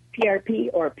it be PRP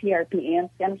or PRP and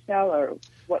stem cell, or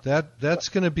what? That's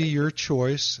going to be your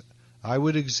choice. I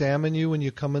would examine you when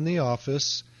you come in the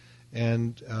office,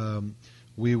 and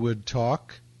we would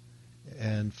talk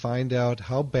and find out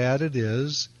how bad it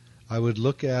is. I'd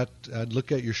look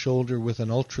at your shoulder with an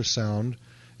ultrasound.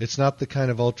 It's not the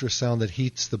kind of ultrasound that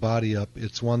heats the body up.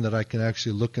 It's one that I can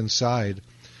actually look inside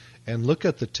and look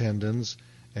at the tendons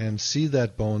and see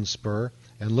that bone spur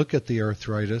and look at the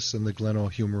arthritis and the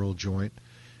glenohumeral joint,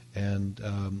 and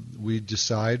we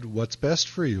decide what's best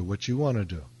for you, what you want to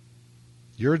do.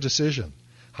 Your decision.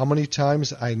 How many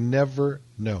times? I never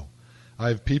know. I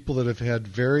have people that have had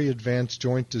very advanced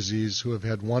joint disease who have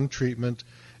had one treatment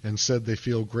and said they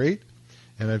feel great,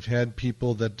 and I've had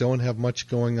people that don't have much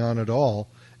going on at all,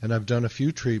 and I've done a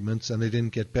few treatments and they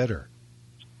didn't get better.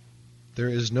 There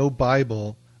is no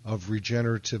Bible of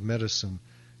regenerative medicine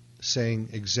saying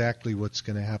exactly what's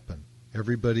going to happen.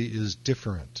 Everybody is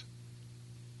different.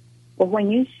 Well,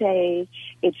 when you say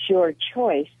it's your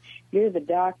choice, you're the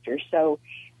doctor, so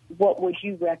what would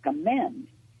you recommend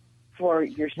for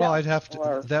yourself? Well, I'd have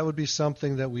to. That would be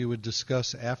something that we would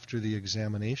discuss after the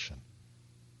examination.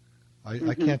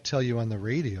 I can't tell you on the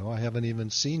radio. I haven't even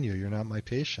seen you. You're not my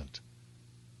patient.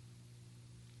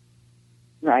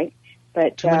 Right,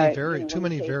 but too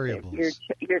many variables.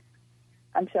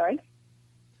 I'm sorry?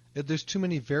 There's too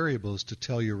many variables to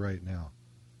tell you right now.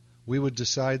 We would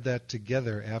decide that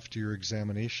together after your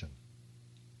examination.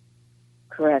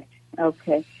 Correct.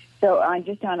 Okay. So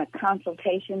just on a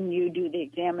consultation, you do the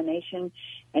examination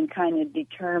and kind of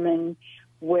determine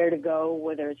where to go,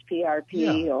 whether it's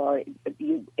PRP or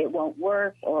it won't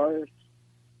work, or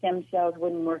stem cells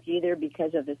wouldn't work either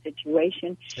because of the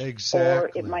situation.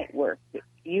 Exactly. Or it might work.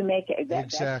 You make it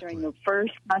that's during the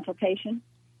first consultation?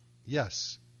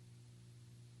 Yes.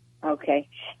 Okay.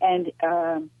 And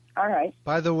all right.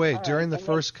 By the way, during the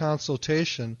first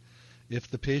consultation, if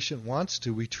the patient wants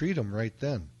to, we treat them right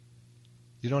then.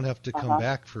 You don't have to come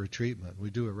back for a treatment.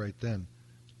 We do it right then.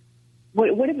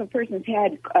 What if a person's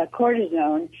had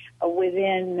cortisone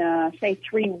within, say,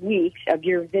 3 weeks of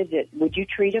your visit? Would you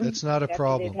treat them? That's not a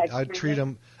problem. I'd treat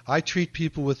them. I treat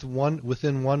people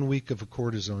within 1 week of a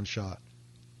cortisone shot.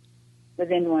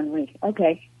 Within 1 week.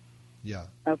 Okay. Yeah.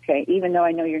 Okay. Even though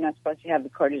I know you're not supposed to have the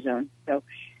cortisone, so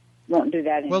won't do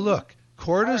that anymore. Well, look,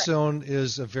 cortisone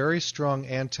is a very strong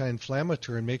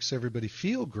anti-inflammatory and makes everybody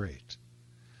feel great.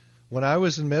 When I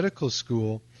was in medical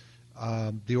school,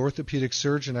 the orthopedic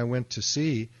surgeon I went to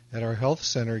see at our health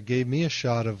center gave me a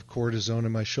shot of cortisone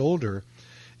in my shoulder,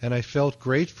 and I felt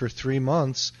great for 3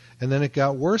 months, and then it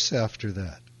got worse after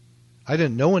that. I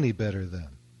didn't know any better then.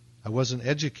 I wasn't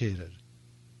educated.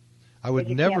 I would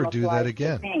never do that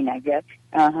again. The pain, I guess.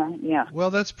 Yeah. Well,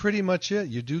 that's pretty much it.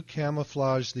 You do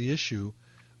camouflage the issue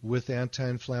with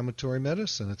anti-inflammatory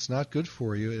medicine. It's not good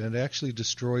for you, and it actually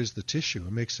destroys the tissue.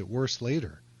 It makes it worse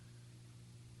later.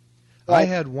 Right. I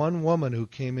had one woman who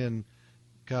came in,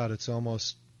 God, it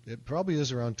probably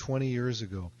is around 20 years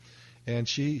ago, and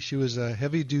she was a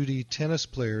heavy-duty tennis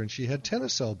player, and she had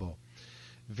tennis elbow.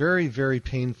 Very, very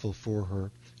painful for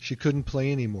her. She couldn't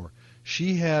play anymore.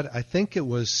 She had, I think it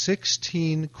was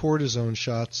 16 cortisone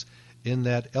shots in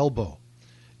that elbow,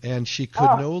 and she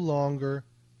could no longer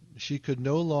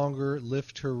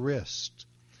lift her wrist.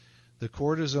 The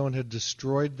cortisone had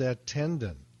destroyed that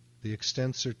tendon, the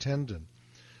extensor tendon.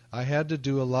 I had to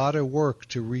do a lot of work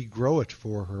to regrow it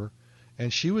for her,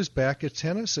 and she was back at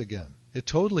tennis again. It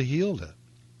totally healed it.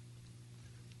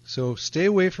 So stay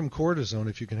away from cortisone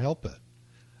if you can help it.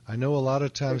 I know a lot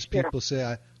of times people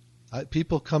say,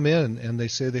 people come in and they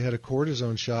say they had a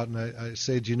cortisone shot, and I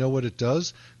say, do you know what it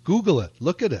does? Google it.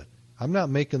 Look at it. I'm not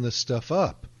making this stuff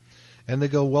up. And they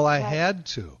go, well, I had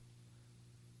to.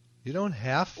 You don't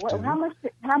have to.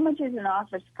 How much is an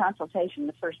office consultation,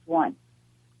 the first one?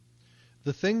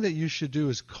 The thing that you should do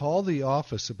is call the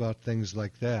office about things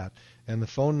like that, and the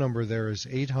phone number there is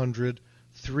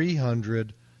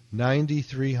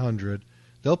 800-300-9300.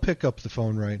 They'll pick up the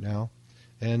phone right now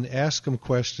and ask them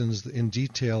questions in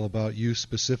detail about you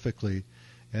specifically,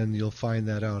 and you'll find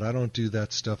that out. I don't do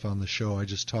that stuff on the show. I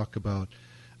just talk about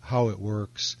how it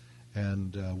works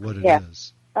and what it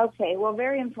is. Okay, well,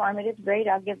 very informative. Great.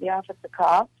 I'll give the office a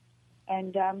call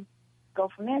and go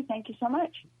from there. Thank you so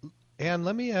much. Ann,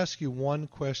 let me ask you one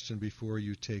question before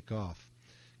you take off.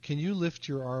 Can you lift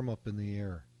your arm up in the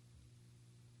air?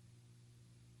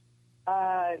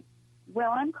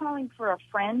 Well, I'm calling for a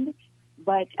friend,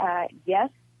 but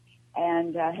yes,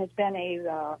 and has been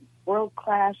a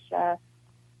world-class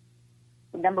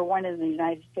number one in the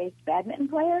United States badminton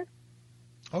player.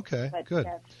 Okay, good.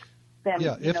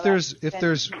 If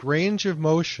there's range of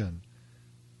motion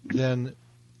then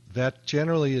that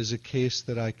generally is a case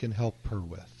that I can help her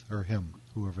with, or him,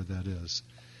 whoever that is,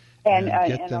 and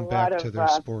get them back to their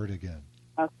sport again.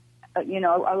 A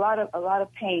lot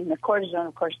of pain. The cortisone,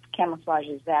 of course,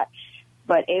 camouflages that,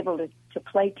 but able to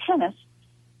play tennis,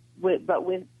 but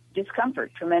with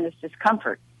discomfort, tremendous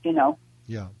discomfort.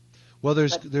 Yeah. Well,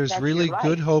 there's really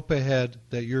good hope ahead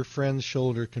that your friend's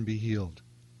shoulder can be healed.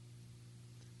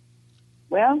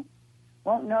 Well,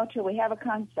 won't know till we have a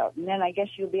consult, and then I guess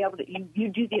you'll be able to. You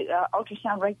do the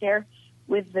ultrasound right there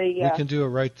with the. We can do it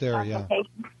right there. Yeah.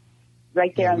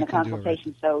 Right there on the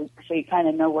consultation, so you kind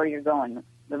of know where you're going,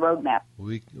 the roadmap.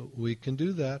 We can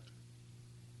do that.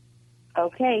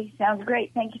 Okay, sounds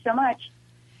great. Thank you so much.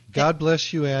 God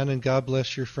bless you, Ann, and God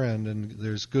bless your friend, and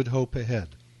there's good hope ahead.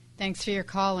 Thanks for your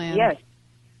call, Ann. Yes.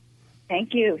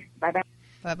 Thank you. Bye-bye.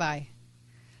 Bye-bye.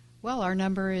 Well, our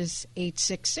number is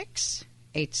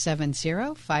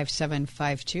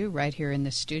 866-870-5752 right here in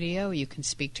the studio. You can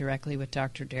speak directly with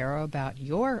Dr. Darrow about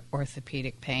your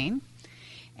orthopedic pain.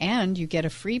 And you get a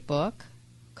free book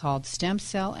called Stem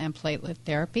Cell and Platelet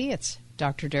Therapy. It's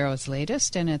Dr. Darrow's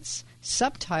latest, and it's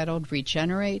subtitled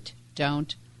Regenerate,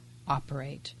 Don't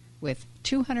Operate, with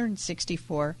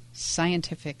 264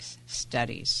 scientific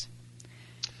studies.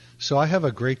 So I have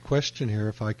a great question here,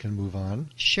 if I can move on.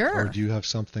 Sure. Or do you have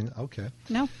something? Okay.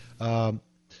 No.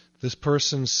 This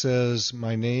person says,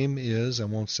 my name is, I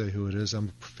won't say who it is, I'm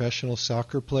a professional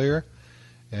soccer player,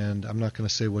 and I'm not going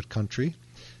to say what country,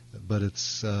 but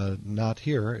it's not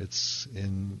here. It's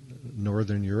in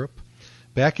Northern Europe.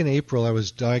 Back in April, I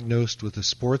was diagnosed with a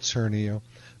sports hernia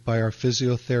by our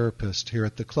physiotherapist here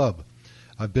at the club.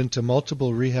 I've been to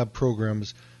multiple rehab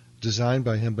programs designed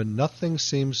by him, but nothing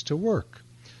seems to work.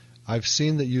 I've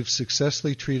seen that you've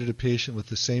successfully treated a patient with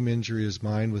the same injury as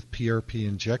mine with PRP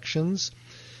injections,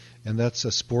 and that's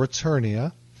a sports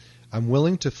hernia. I'm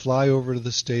willing to fly over to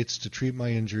the States to treat my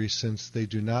injury since they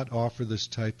do not offer this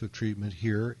type of treatment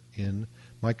here in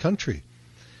my country.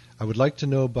 I would like to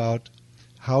know about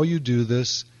how you do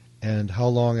this and how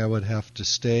long I would have to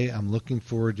stay. I'm looking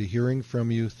forward to hearing from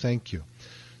you. Thank you.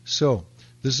 So,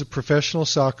 this is a professional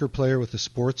soccer player with a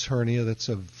sports hernia. That's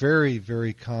a very,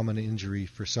 very common injury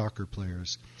for soccer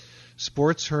players.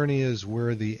 Sports hernia is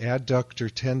where the adductor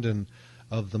tendon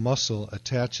of the muscle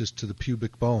attaches to the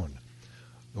pubic bone,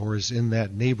 or is in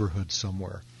that neighborhood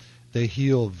somewhere. They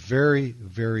heal very,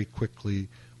 very quickly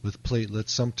with platelets.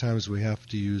 Sometimes we have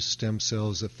to use stem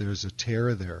cells if there's a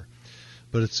tear there.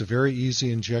 But it's a very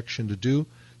easy injection to do.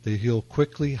 They heal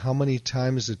quickly. How many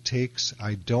times it takes,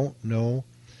 I don't know.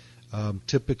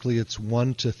 Typically it's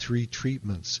 1 to 3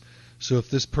 treatments. So if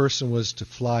this person was to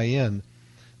fly in,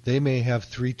 they may have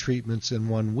 3 treatments in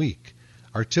 1 week.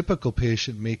 Our typical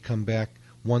patient may come back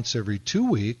once every 2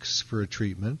 weeks for a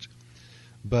treatment.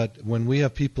 But when we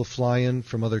have people fly in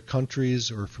from other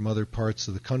countries or from other parts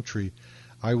of the country,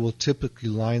 I will typically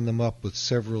line them up with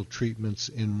several treatments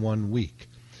in 1 week.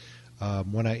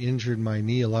 When I injured my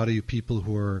knee, a lot of you people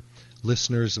who are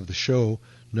listeners of the show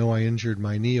know I injured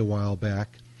my knee a while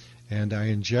back, and I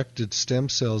injected stem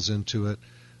cells into it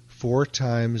 4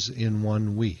 times in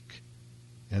 1 week.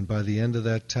 And by the end of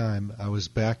that time, I was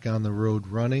back on the road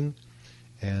running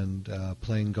and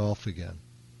playing golf again.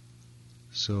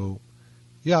 So,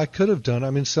 yeah, I could have done. I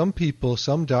mean, some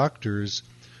doctors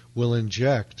will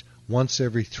inject once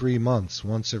every 3 months,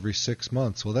 once every 6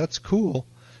 months. Well, that's cool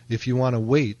if you want to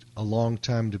wait a long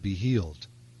time to be healed.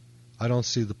 I don't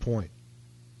see the point.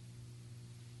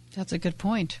 That's a good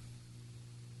point.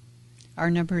 Our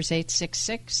number is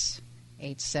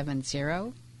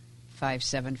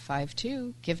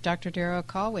 866-870-5752. Give Dr. Darrow a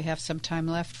call. We have some time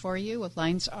left for you.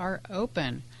 Lines are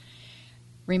open.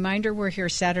 Reminder, we're here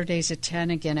Saturdays at 10,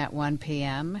 again at 1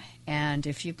 p.m. And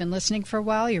if you've been listening for a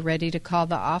while, you're ready to call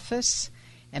the office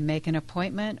and make an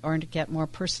appointment or to get more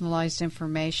personalized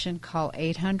information, call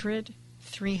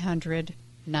 800-300-9300,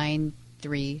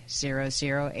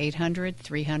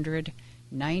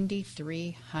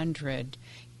 800-300-9300.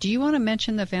 Do you want to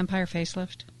mention the vampire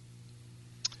facelift?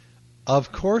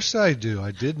 Of course I do.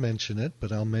 I did mention it,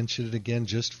 but I'll mention it again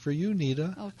just for you,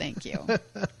 Nita. Oh, thank you.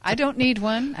 I don't need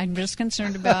one. I'm just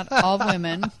concerned about all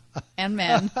women and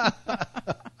men.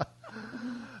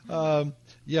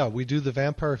 Yeah, we do the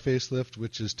vampire facelift,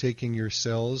 which is taking your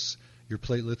cells, your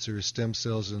platelets or your stem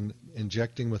cells, and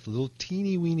injecting with a little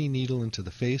teeny-weeny needle into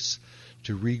the face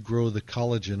to regrow the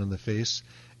collagen in the face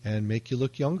and make you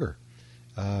look younger.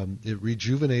 It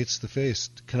rejuvenates the face.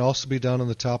 It can also be done on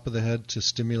the top of the head to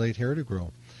stimulate hair to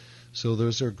grow. So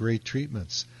those are great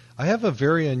treatments. I have a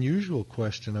very unusual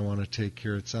question I want to take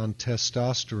here. It's on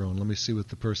testosterone. Let me see what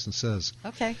the person says.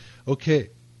 Okay.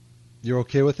 You're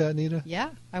okay with that, Nita? Yeah,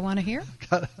 I want to hear.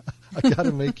 I got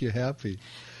to make you happy.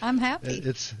 I'm happy.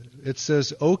 It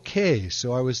says, okay,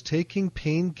 so I was taking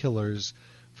painkillers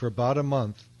for about a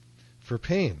month for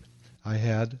pain I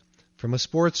had from a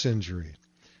sports injury.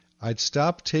 I'd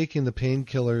stopped taking the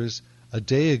painkillers a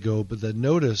day ago, but then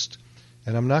noticed,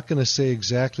 and I'm not going to say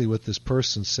exactly what this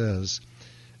person says,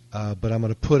 but I'm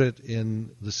going to put it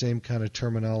in the same kind of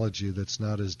terminology that's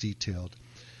not as detailed.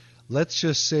 Let's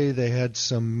just say they had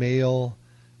some male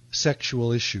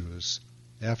sexual issues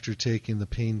after taking the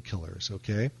painkillers,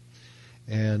 okay?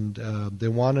 And they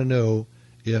want to know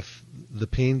if the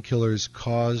painkillers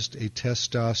caused a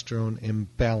testosterone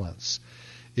imbalance.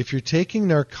 If you're taking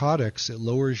narcotics, it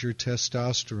lowers your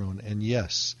testosterone, and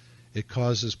yes, it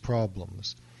causes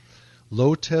problems.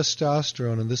 Low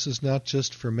testosterone, and this is not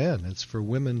just for men, it's for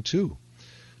women too,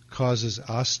 causes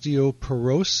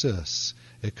osteoporosis.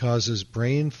 It causes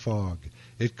brain fog.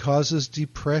 It causes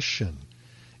depression.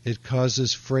 It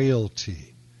causes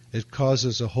frailty. It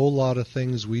causes a whole lot of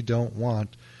things we don't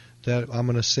want that I'm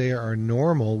going to say are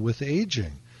normal with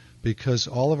aging, because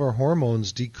all of our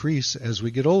hormones decrease as we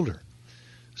get older.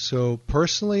 So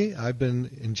personally, I've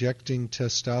been injecting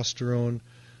testosterone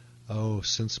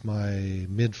since my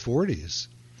mid-40s,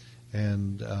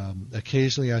 and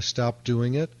occasionally I stop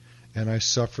doing it, and I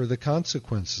suffer the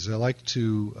consequences. I like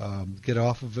to get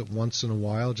off of it once in a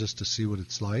while just to see what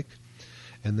it's like,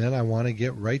 and then I want to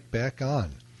get right back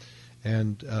on.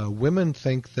 And women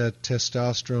think that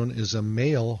testosterone is a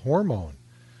male hormone.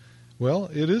 Well,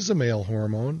 it is a male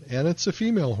hormone, and it's a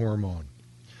female hormone,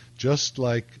 just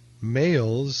like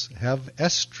males have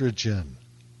estrogen.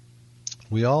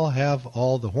 We all have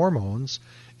all the hormones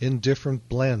in different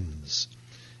blends.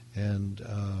 And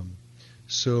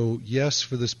so, yes,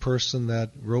 for this person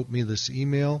that wrote me this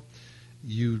email,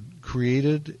 you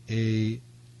created a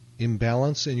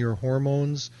imbalance in your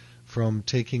hormones from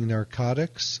taking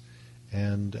narcotics,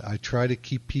 and I try to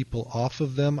keep people off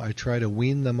of them. I try to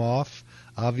wean them off.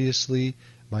 Obviously,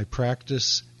 my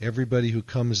practice, everybody who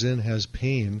comes in has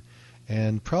pain,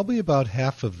 and probably about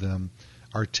half of them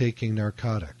are taking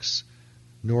narcotics.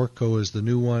 Norco is the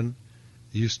new one.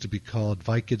 It used to be called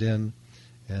Vicodin.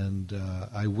 And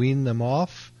I wean them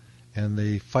off, and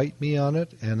they fight me on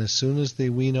it, and as soon as they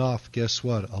wean off, guess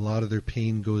what? A lot of their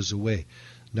pain goes away.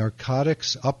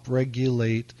 Narcotics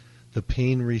upregulate the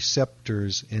pain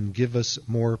receptors and give us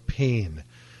more pain.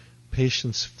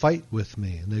 Patients fight with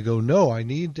me, and they go, no, I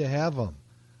need to have them.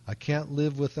 I can't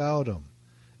live without them.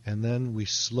 And then we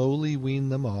slowly wean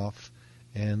them off,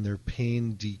 and their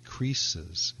pain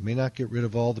decreases. It may not get rid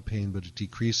of all the pain, but it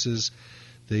decreases.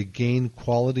 They gain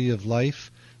quality of life.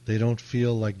 They don't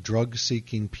feel like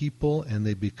drug-seeking people, and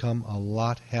they become a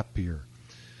lot happier.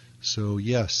 So,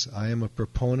 yes, I am a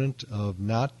proponent of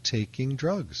not taking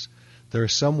drugs. There are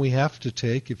some we have to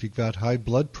take. If you've got high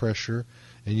blood pressure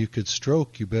and you could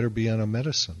stroke, you better be on a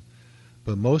medicine.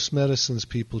 But most medicines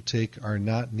people take are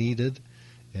not needed,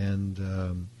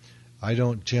 and I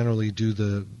don't generally do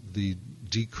the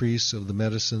decrease of the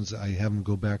medicines. I have them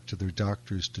go back to their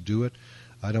doctors to do it.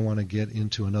 I don't want to get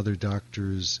into another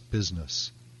doctor's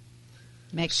business.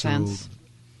 Makes sense.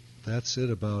 That's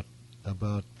it about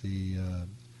the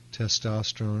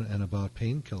testosterone and about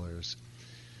painkillers.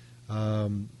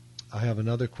 I have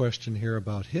another question here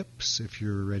about hips, if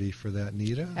you're ready for that,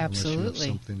 Nita. Absolutely. Unless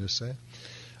you have something to say.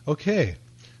 Okay.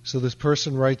 So this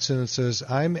person writes in and says,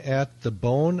 I'm at the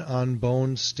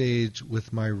bone-on-bone stage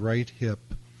with my right hip,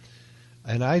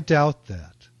 and I doubt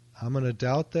that. I'm going to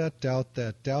doubt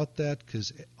that,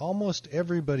 because almost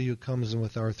everybody who comes in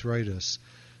with arthritis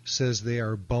says they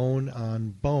are bone on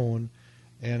bone,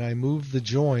 and I move the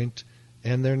joint,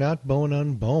 and they're not bone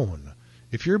on bone.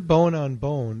 If you're bone on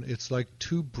bone, it's like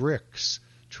two bricks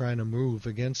trying to move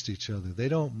against each other. They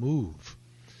don't move.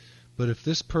 But if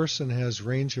this person has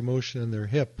range of motion in their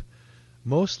hip,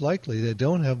 most likely they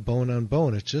don't have bone on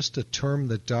bone. It's just a term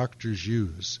that doctors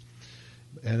use.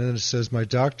 And then it says, my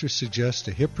doctor suggests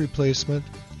a hip replacement.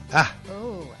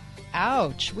 Oh,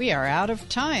 ouch. We are out of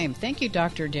time. Thank you,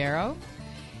 Dr. Darrow.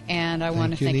 And I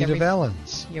want to thank Nita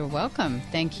Valens. You're welcome.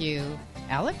 Thank you,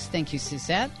 Alex. Thank you,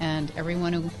 Suzette, and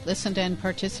everyone who listened and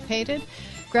participated.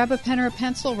 Grab a pen or a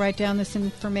pencil. Write down this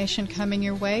information coming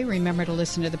your way. Remember to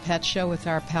listen to The Pet Show with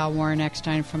our pal Warren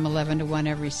Eckstein from 11 to 1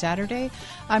 every Saturday.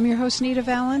 I'm your host, Nita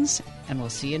Valens, and we'll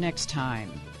see you next time.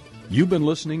 You've been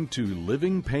listening to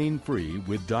Living Pain-Free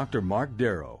with Dr. Mark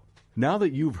Darrow. Now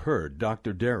that you've heard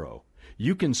Dr. Darrow,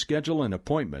 you can schedule an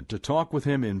appointment to talk with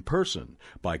him in person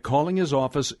by calling his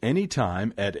office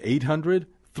anytime at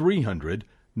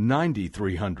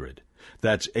 800-300-9300.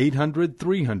 That's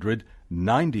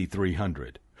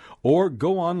 800-300-9300. or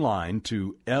go online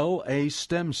to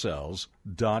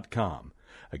lastemcells.com.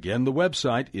 Again, the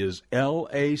website is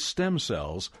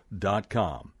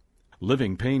lastemcells.com.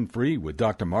 Living Pain-Free with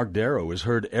Dr. Mark Darrow is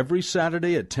heard every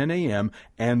Saturday at 10 a.m.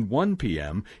 and 1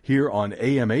 p.m. here on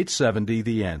AM 870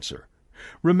 The Answer.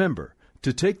 Remember,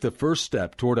 to take the first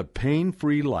step toward a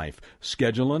pain-free life,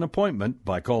 schedule an appointment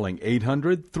by calling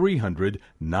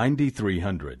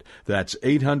 800-300-9300. That's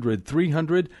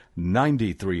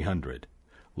 800-300-9300.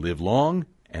 Live long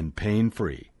and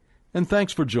pain-free. And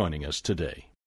thanks for joining us today.